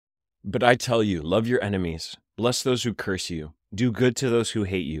But I tell you, love your enemies, bless those who curse you, do good to those who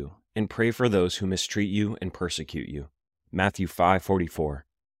hate you, and pray for those who mistreat you and persecute you. Matthew 5:44.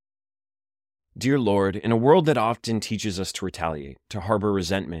 Dear Lord, in a world that often teaches us to retaliate, to harbor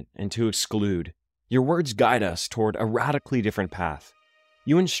resentment, and to exclude, your words guide us toward a radically different path.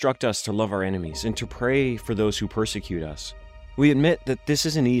 You instruct us to love our enemies and to pray for those who persecute us. We admit that this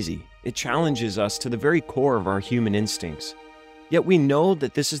isn't easy. It challenges us to the very core of our human instincts. Yet we know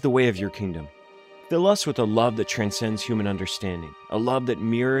that this is the way of your kingdom. Fill us with a love that transcends human understanding, a love that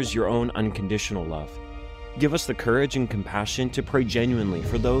mirrors your own unconditional love. Give us the courage and compassion to pray genuinely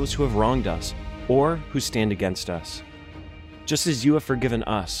for those who have wronged us or who stand against us. Just as you have forgiven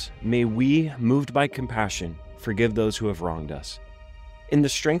us, may we, moved by compassion, forgive those who have wronged us. In the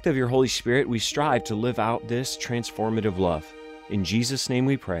strength of your Holy Spirit, we strive to live out this transformative love. In Jesus' name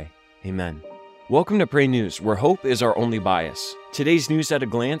we pray. Amen. Welcome to Pray News, where hope is our only bias. Today's news at a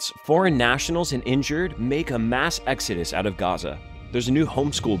glance: foreign nationals and injured make a mass exodus out of Gaza. There's a new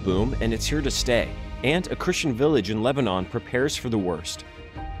homeschool boom, and it's here to stay. And a Christian village in Lebanon prepares for the worst.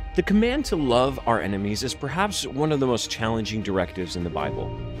 The command to love our enemies is perhaps one of the most challenging directives in the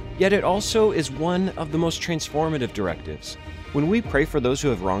Bible. Yet it also is one of the most transformative directives. When we pray for those who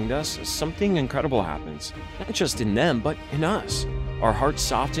have wronged us, something incredible happens. Not just in them, but in us. Our hearts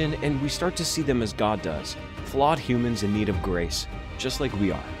soften and we start to see them as God does, flawed humans in need of grace, just like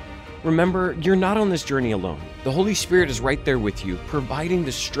we are. Remember, you're not on this journey alone. The Holy Spirit is right there with you, providing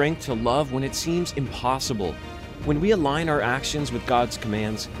the strength to love when it seems impossible. When we align our actions with God's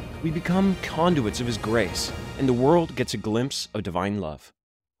commands, we become conduits of His grace, and the world gets a glimpse of divine love.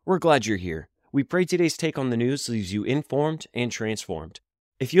 We're glad you're here. We pray today's take on the news leaves you informed and transformed.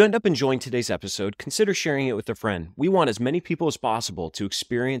 If you end up enjoying today's episode, consider sharing it with a friend. We want as many people as possible to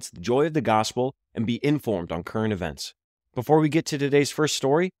experience the joy of the gospel and be informed on current events. Before we get to today's first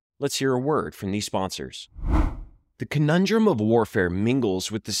story, let's hear a word from these sponsors. The conundrum of warfare mingles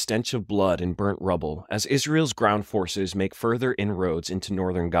with the stench of blood and burnt rubble as Israel's ground forces make further inroads into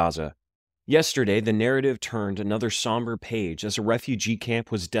northern Gaza. Yesterday, the narrative turned another somber page as a refugee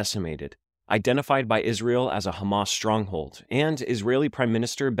camp was decimated, identified by Israel as a Hamas stronghold, and Israeli Prime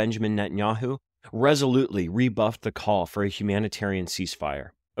Minister Benjamin Netanyahu resolutely rebuffed the call for a humanitarian ceasefire.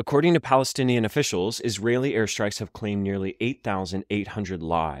 According to Palestinian officials, Israeli airstrikes have claimed nearly 8,800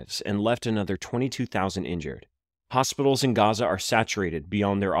 lives and left another 22,000 injured. Hospitals in Gaza are saturated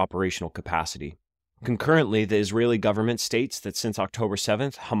beyond their operational capacity. Concurrently, the Israeli government states that since October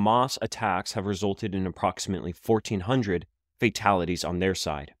 7th, Hamas attacks have resulted in approximately 1,400 fatalities on their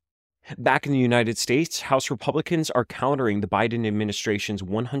side. Back in the United States, House Republicans are countering the Biden administration's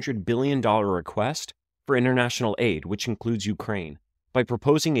 $100 billion request for international aid, which includes Ukraine, by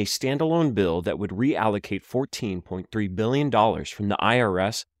proposing a standalone bill that would reallocate $14.3 billion from the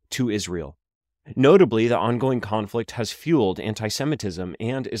IRS to Israel. Notably, the ongoing conflict has fueled anti-Semitism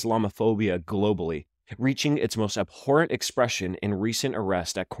and Islamophobia globally, reaching its most abhorrent expression in recent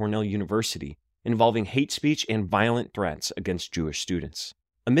arrest at Cornell University, involving hate speech and violent threats against Jewish students.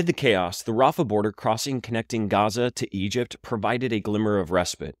 Amid the chaos, the Rafah border crossing connecting Gaza to Egypt provided a glimmer of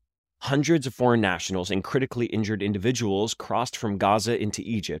respite. Hundreds of foreign nationals and critically injured individuals crossed from Gaza into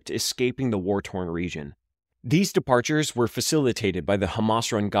Egypt, escaping the war-torn region. These departures were facilitated by the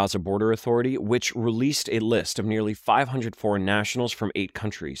Hamas-run Gaza Border Authority, which released a list of nearly 500 foreign nationals from 8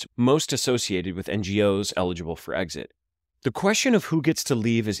 countries, most associated with NGOs eligible for exit. The question of who gets to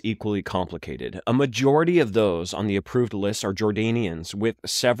leave is equally complicated. A majority of those on the approved list are Jordanians, with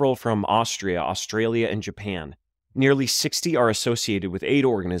several from Austria, Australia, and Japan. Nearly 60 are associated with aid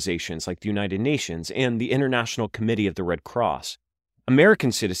organizations like the United Nations and the International Committee of the Red Cross.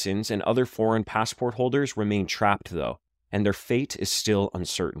 American citizens and other foreign passport holders remain trapped, though, and their fate is still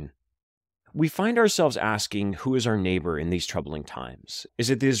uncertain. We find ourselves asking, who is our neighbor in these troubling times?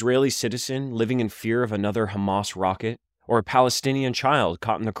 Is it the Israeli citizen living in fear of another Hamas rocket? Or a Palestinian child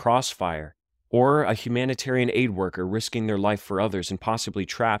caught in the crossfire, or a humanitarian aid worker risking their life for others and possibly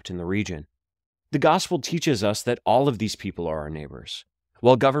trapped in the region? The gospel teaches us that all of these people are our neighbors.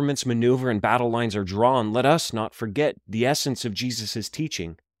 While governments maneuver and battle lines are drawn, let us not forget the essence of Jesus'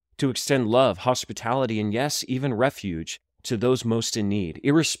 teaching, to extend love, hospitality, and yes, even refuge to those most in need,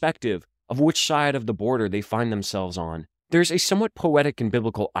 irrespective of which side of the border they find themselves on. There's a somewhat poetic and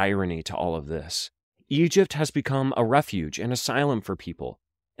biblical irony to all of this. Egypt has become a refuge and asylum for people.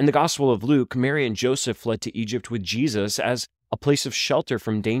 In the Gospel of Luke, Mary and Joseph fled to Egypt with Jesus as a place of shelter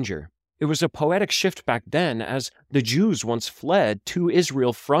from danger. It was a poetic shift back then, as the Jews once fled to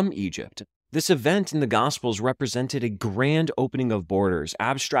Israel from Egypt. This event in the Gospels represented a grand opening of borders,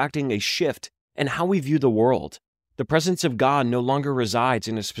 abstracting a shift in how we view the world. The presence of God no longer resides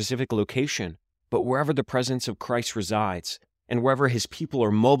in a specific location, but wherever the presence of Christ resides, and wherever his people are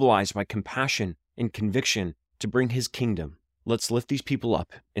mobilized by compassion and conviction to bring his kingdom. Let's lift these people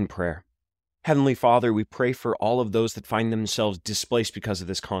up in prayer. Heavenly Father, we pray for all of those that find themselves displaced because of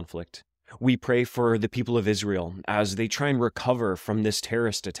this conflict. We pray for the people of Israel as they try and recover from this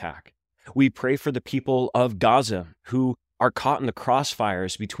terrorist attack. We pray for the people of Gaza who are caught in the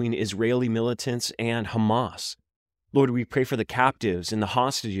crossfires between Israeli militants and Hamas. Lord, we pray for the captives and the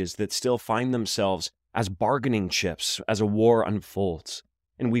hostages that still find themselves as bargaining chips as a war unfolds.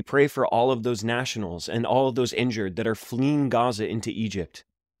 And we pray for all of those nationals and all of those injured that are fleeing Gaza into Egypt.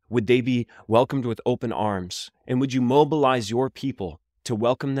 Would they be welcomed with open arms? And would you mobilize your people to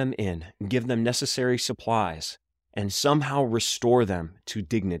welcome them in, give them necessary supplies, and somehow restore them to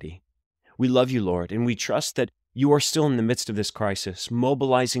dignity? We love you, Lord, and we trust that you are still in the midst of this crisis,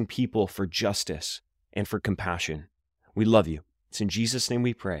 mobilizing people for justice and for compassion. We love you. It's in Jesus' name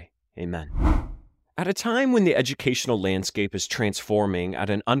we pray. Amen. At a time when the educational landscape is transforming at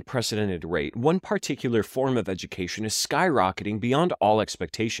an unprecedented rate, one particular form of education is skyrocketing beyond all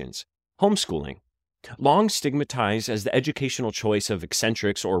expectations: homeschooling. Long stigmatized as the educational choice of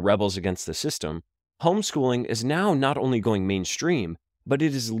eccentrics or rebels against the system, homeschooling is now not only going mainstream, but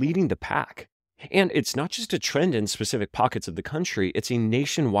it is leading the pack. And it's not just a trend in specific pockets of the country, it's a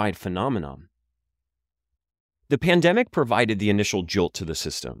nationwide phenomenon. The pandemic provided the initial jolt to the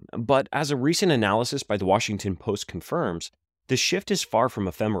system, but as a recent analysis by the Washington Post confirms, the shift is far from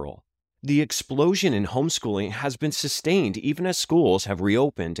ephemeral. The explosion in homeschooling has been sustained even as schools have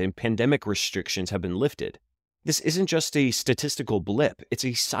reopened and pandemic restrictions have been lifted. This isn't just a statistical blip, it's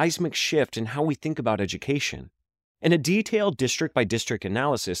a seismic shift in how we think about education. In a detailed district-by-district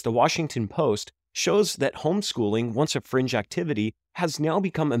analysis, the Washington Post shows that homeschooling, once a fringe activity, has now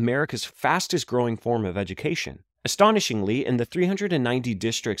become America's fastest-growing form of education. Astonishingly, in the 390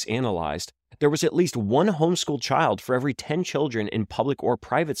 districts analyzed, there was at least one homeschooled child for every 10 children in public or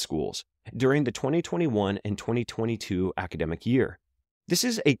private schools during the 2021 and 2022 academic year. This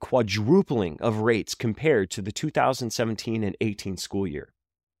is a quadrupling of rates compared to the 2017 and 18 school year.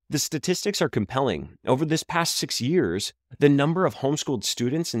 The statistics are compelling. Over this past 6 years, the number of homeschooled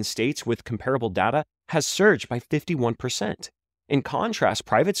students in states with comparable data has surged by 51%. In contrast,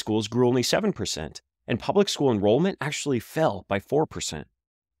 private schools grew only 7%, and public school enrollment actually fell by 4%.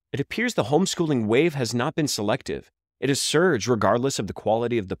 It appears the homeschooling wave has not been selective. It has surged regardless of the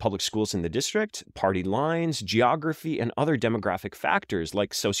quality of the public schools in the district, party lines, geography, and other demographic factors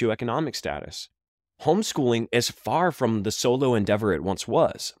like socioeconomic status. Homeschooling is far from the solo endeavor it once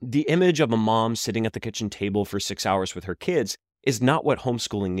was. The image of a mom sitting at the kitchen table for 6 hours with her kids is not what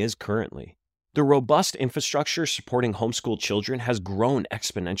homeschooling is currently. The robust infrastructure supporting homeschooled children has grown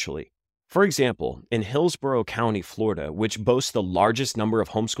exponentially. For example, in Hillsborough County, Florida, which boasts the largest number of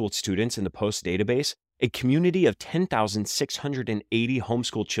homeschooled students in the Post database, a community of 10,680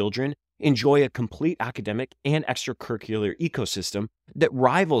 homeschooled children enjoy a complete academic and extracurricular ecosystem that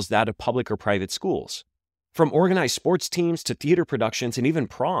rivals that of public or private schools. From organized sports teams to theater productions and even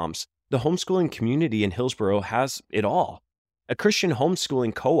proms, the homeschooling community in Hillsborough has it all. A Christian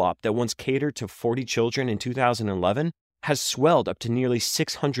homeschooling co-op that once catered to 40 children in 2011 has swelled up to nearly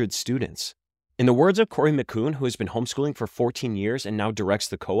 600 students. In the words of Corey McCoon, who has been homeschooling for 14 years and now directs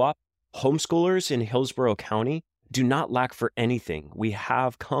the co-op, homeschoolers in Hillsborough County do not lack for anything. We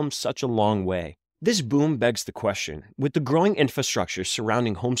have come such a long way. This boom begs the question, with the growing infrastructure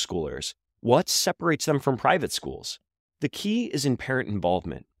surrounding homeschoolers, what separates them from private schools? The key is in parent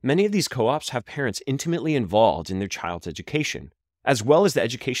involvement. Many of these co-ops have parents intimately involved in their child's education, as well as the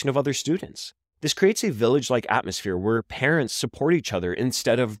education of other students. This creates a village-like atmosphere where parents support each other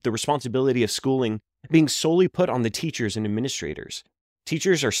instead of the responsibility of schooling being solely put on the teachers and administrators.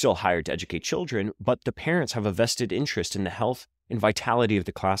 Teachers are still hired to educate children, but the parents have a vested interest in the health and vitality of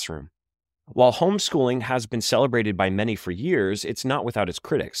the classroom. While homeschooling has been celebrated by many for years, it's not without its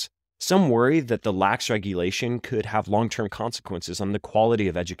critics. Some worry that the lax regulation could have long-term consequences on the quality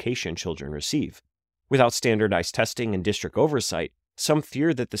of education children receive. Without standardized testing and district oversight, some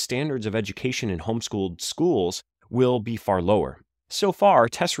fear that the standards of education in homeschooled schools will be far lower. So far,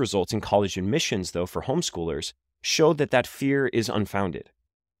 test results in college admissions, though, for homeschoolers show that that fear is unfounded.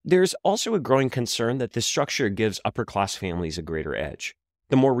 There's also a growing concern that this structure gives upper-class families a greater edge.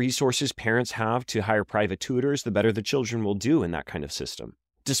 The more resources parents have to hire private tutors, the better the children will do in that kind of system.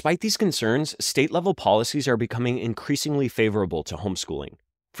 Despite these concerns, state-level policies are becoming increasingly favorable to homeschooling.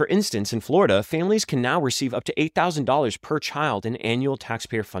 For instance, in Florida, families can now receive up to $8,000 per child in annual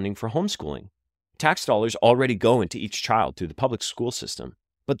taxpayer funding for homeschooling. Tax dollars already go into each child through the public school system,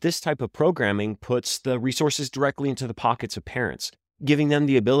 But this type of programming puts the resources directly into the pockets of parents, giving them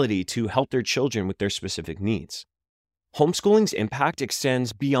the ability to help their children with their specific needs. Homeschooling's impact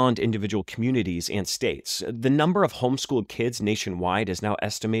extends beyond individual communities and states. The number of homeschooled kids nationwide is now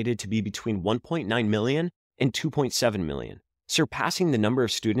estimated to be between 1.9 million and 2.7 million, surpassing the number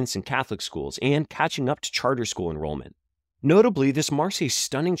of students in Catholic schools and catching up to charter school enrollment. Notably, this marks a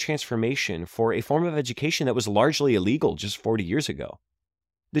stunning transformation for a form of education that was largely illegal just 40 years ago.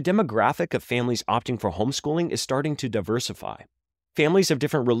 The demographic of families opting for homeschooling is starting to diversify. Families of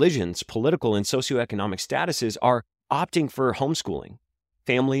different religions, political, and socioeconomic statuses are opting for homeschooling.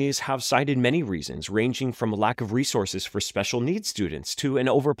 Families have cited many reasons, ranging from a lack of resources for special needs students to an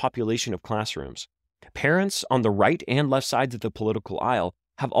overpopulation of classrooms. Parents on the right and left sides of the political aisle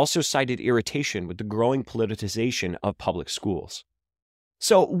have also cited irritation with the growing politicization of public schools.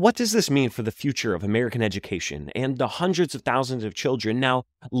 So, what does this mean for the future of American education and the hundreds of thousands of children now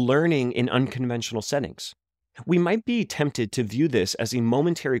learning in unconventional settings? We might be tempted to view this as a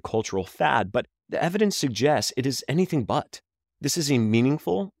momentary cultural fad, but the evidence suggests it is anything but. This is a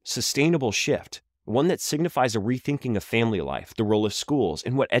meaningful, sustainable shift, one that signifies a rethinking of family life, the role of schools,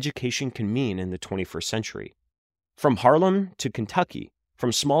 and what education can mean in the 21st century. From Harlem to Kentucky,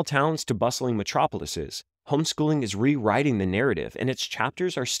 from small towns to bustling metropolises, homeschooling is rewriting the narrative, and its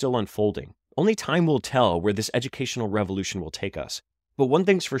chapters are still unfolding. Only time will tell where this educational revolution will take us. But one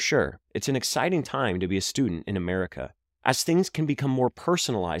thing's for sure, it's an exciting time to be a student in America, as things can become more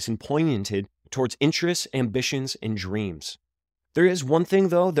personalized and pointed towards interests, ambitions, and dreams. There is one thing,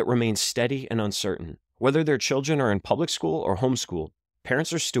 though, that remains steady and uncertain. Whether their children are in public school or homeschool,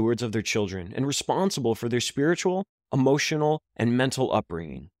 parents are stewards of their children and responsible for their spiritual, emotional, and mental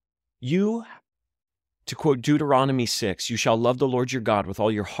upbringing. To quote Deuteronomy 6, "You shall love the Lord your God with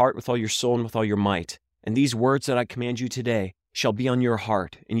all your heart, with all your soul, and with all your might. And these words that I command you today shall be on your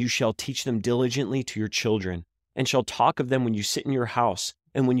heart, and you shall teach them diligently to your children, and shall talk of them when you sit in your house,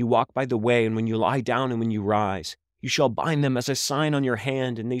 and when you walk by the way, and when you lie down, and when you rise. You shall bind them as a sign on your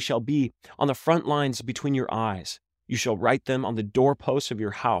hand, and they shall be on the front lines between your eyes. You shall write them on the doorposts of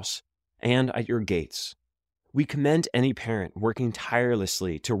your house and at your gates." We commend any parent working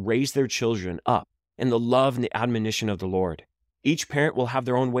tirelessly to raise their children up in the love and the admonition of the Lord. Each parent will have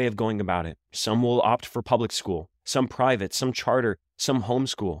their own way of going about it. Some will opt for public school, some private, some charter, some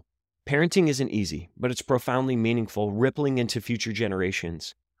homeschool. Parenting isn't easy, but it's profoundly meaningful, rippling into future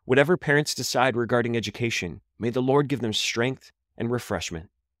generations. Whatever parents decide regarding education, may the Lord give them strength and refreshment.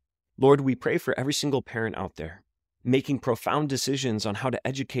 Lord, we pray for every single parent out there, making profound decisions on how to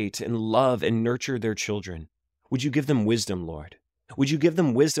educate and love and nurture their children. Would you give them wisdom, Lord? Would you give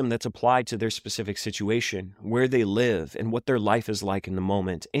them wisdom that's applied to their specific situation, where they live and what their life is like in the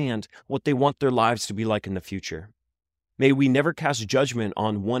moment, and what they want their lives to be like in the future? May we never cast judgment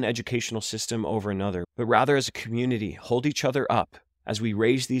on one educational system over another, but rather as a community hold each other up as we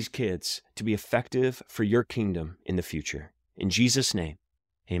raise these kids to be effective for your kingdom in the future. In Jesus' name,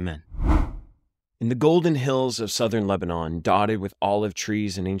 amen. In the golden hills of southern Lebanon, dotted with olive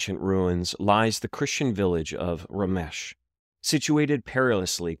trees and ancient ruins, lies the Christian village of Ramesh. Situated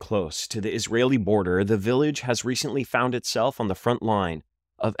perilously close to the Israeli border, the village has recently found itself on the front line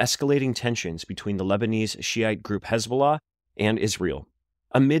of escalating tensions between the Lebanese Shiite group Hezbollah and Israel.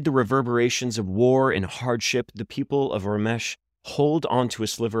 Amid the reverberations of war and hardship, the people of Ramesh hold on to a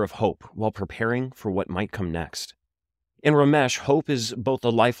sliver of hope while preparing for what might come next. In Ramesh, hope is both a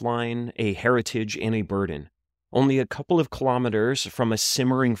lifeline, a heritage, and a burden. Only a couple of kilometers from a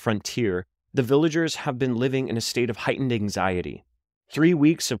simmering frontier, the villagers have been living in a state of heightened anxiety. 3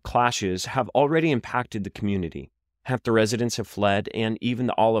 weeks of clashes have already impacted the community. Half the residents have fled, and even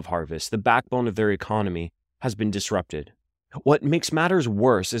the olive harvest, the backbone of their economy, has been disrupted. What makes matters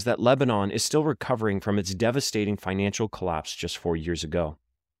worse is that Lebanon is still recovering from its devastating financial collapse just 4 years ago.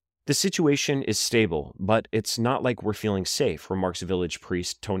 The situation is stable, but it's not like we're feeling safe, remarks village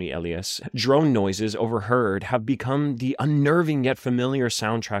priest Tony Elias. Drone noises overheard have become the unnerving yet familiar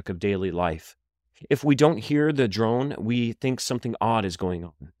soundtrack of daily life. If we don't hear the drone, we think something odd is going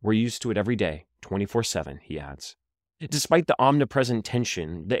on. We're used to it every day, 24/7, he adds. Despite the omnipresent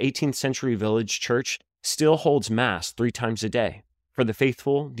tension, the 18th century village church still holds Mass 3 times a day. For the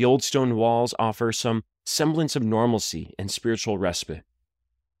faithful, the old stone walls offer some semblance of normalcy and spiritual respite.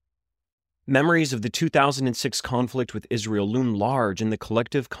 Memories of the 2006 conflict with Israel loom large in the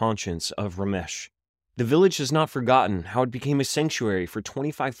collective conscience of Ramesh. The village has not forgotten how it became a sanctuary for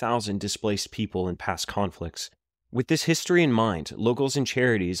 25,000 displaced people in past conflicts. With this history in mind, locals and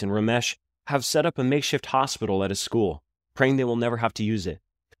charities in Ramesh have set up a makeshift hospital at a school, praying they will never have to use it.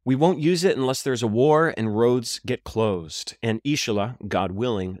 We won't use it unless there's a war and roads get closed. And inshallah, God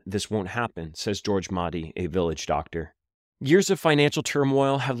willing, this won't happen, says George Mahdi, a village doctor. Years of financial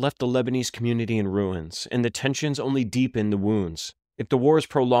turmoil have left the Lebanese community in ruins, and the tensions only deepen the wounds. If the war is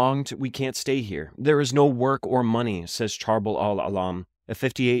prolonged, we can't stay here. There is no work or money, says Charbel al-Alam, a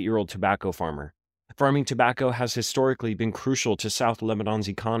 58-year-old tobacco farmer. Farming tobacco has historically been crucial to South Lebanon's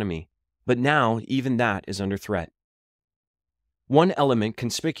economy, but now even that is under threat. One element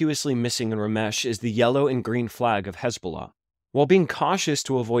conspicuously missing in Ramesh is the yellow and green flag of Hezbollah. While being cautious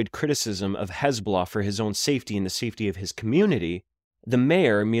to avoid criticism of Hezbollah for his own safety and the safety of his community, the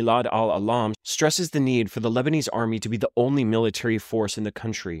mayor, Milad al-Alam, stresses the need for the Lebanese army to be the only military force in the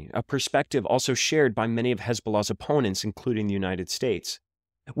country, a perspective also shared by many of Hezbollah's opponents, including the United States.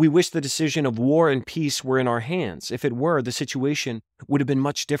 We wish the decision of war and peace were in our hands. If it were, the situation would have been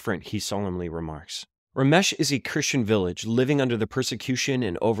much different, he solemnly remarks. Ramesh is a Christian village living under the persecution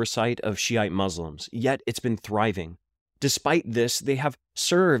and oversight of Shiite Muslims, yet it's been thriving. Despite this, they have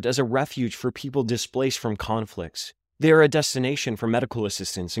served as a refuge for people displaced from conflicts. They are a destination for medical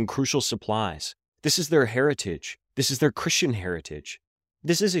assistance and crucial supplies. This is their heritage. This is their Christian heritage.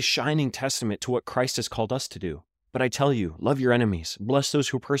 This is a shining testament to what Christ has called us to do. But I tell you, love your enemies, bless those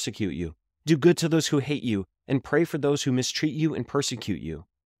who persecute you, do good to those who hate you, and pray for those who mistreat you and persecute you.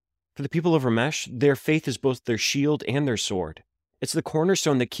 For the people of Ramesh, their faith is both their shield and their sword. It's the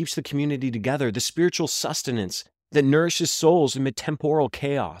cornerstone that keeps the community together, the spiritual sustenance that nourishes souls amid temporal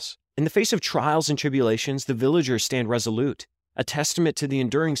chaos. In the face of trials and tribulations, the villagers stand resolute, a testament to the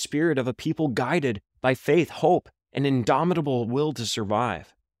enduring spirit of a people guided by faith, hope, and an indomitable will to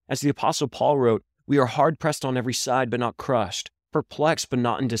survive. As the Apostle Paul wrote, "We are hard-pressed on every side but not crushed, perplexed but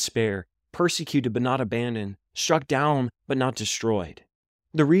not in despair, persecuted but not abandoned, struck down but not destroyed."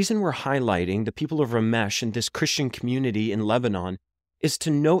 The reason we're highlighting the people of Ramesh and this Christian community in Lebanon is to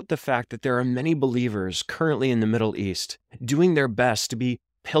note the fact that there are many believers currently in the Middle East doing their best to be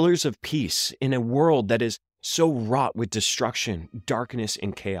pillars of peace in a world that is so wrought with destruction, darkness,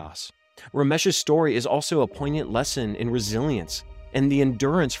 and chaos. Ramesh's story is also a poignant lesson in resilience and the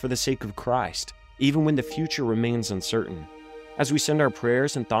endurance for the sake of Christ, even when the future remains uncertain. As we send our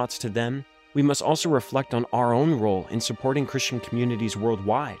prayers and thoughts to them, we must also reflect on our own role in supporting Christian communities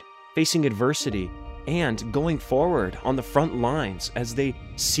worldwide, facing adversity, and going forward on the front lines as they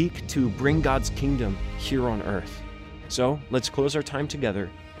seek to bring God's kingdom here on earth. So let's close our time together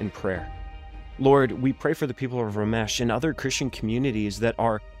in prayer. Lord, we pray for the people of Ramesh and other Christian communities that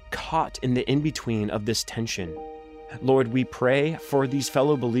are caught in the in-between of this tension. Lord, we pray for these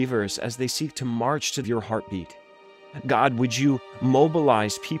fellow believers as they seek to march to your heartbeat. God, would you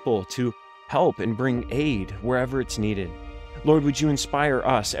mobilize people to help and bring aid wherever it's needed? Lord, would you inspire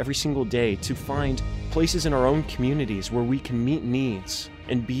us every single day to find places in our own communities where we can meet needs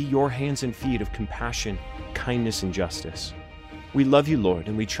and be your hands and feet of compassion, kindness, and justice. We love you, Lord,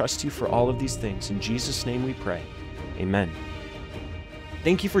 and we trust you for all of these things. In Jesus' name we pray. Amen.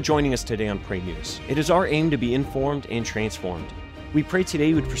 Thank you for joining us today on Pray News. It is our aim to be informed and transformed. We pray today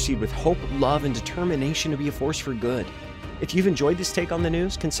you would proceed with hope, love, and determination to be a force for good. If you've enjoyed this take on the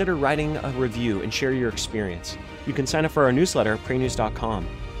news, consider writing a review and share your experience. You can sign up for our newsletter at praynews.com.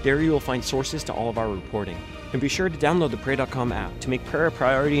 There you will find sources to all of our reporting. And be sure to download the Pray.com app to make prayer a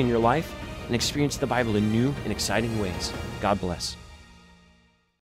priority in your life and experience the Bible in new and exciting ways. God bless.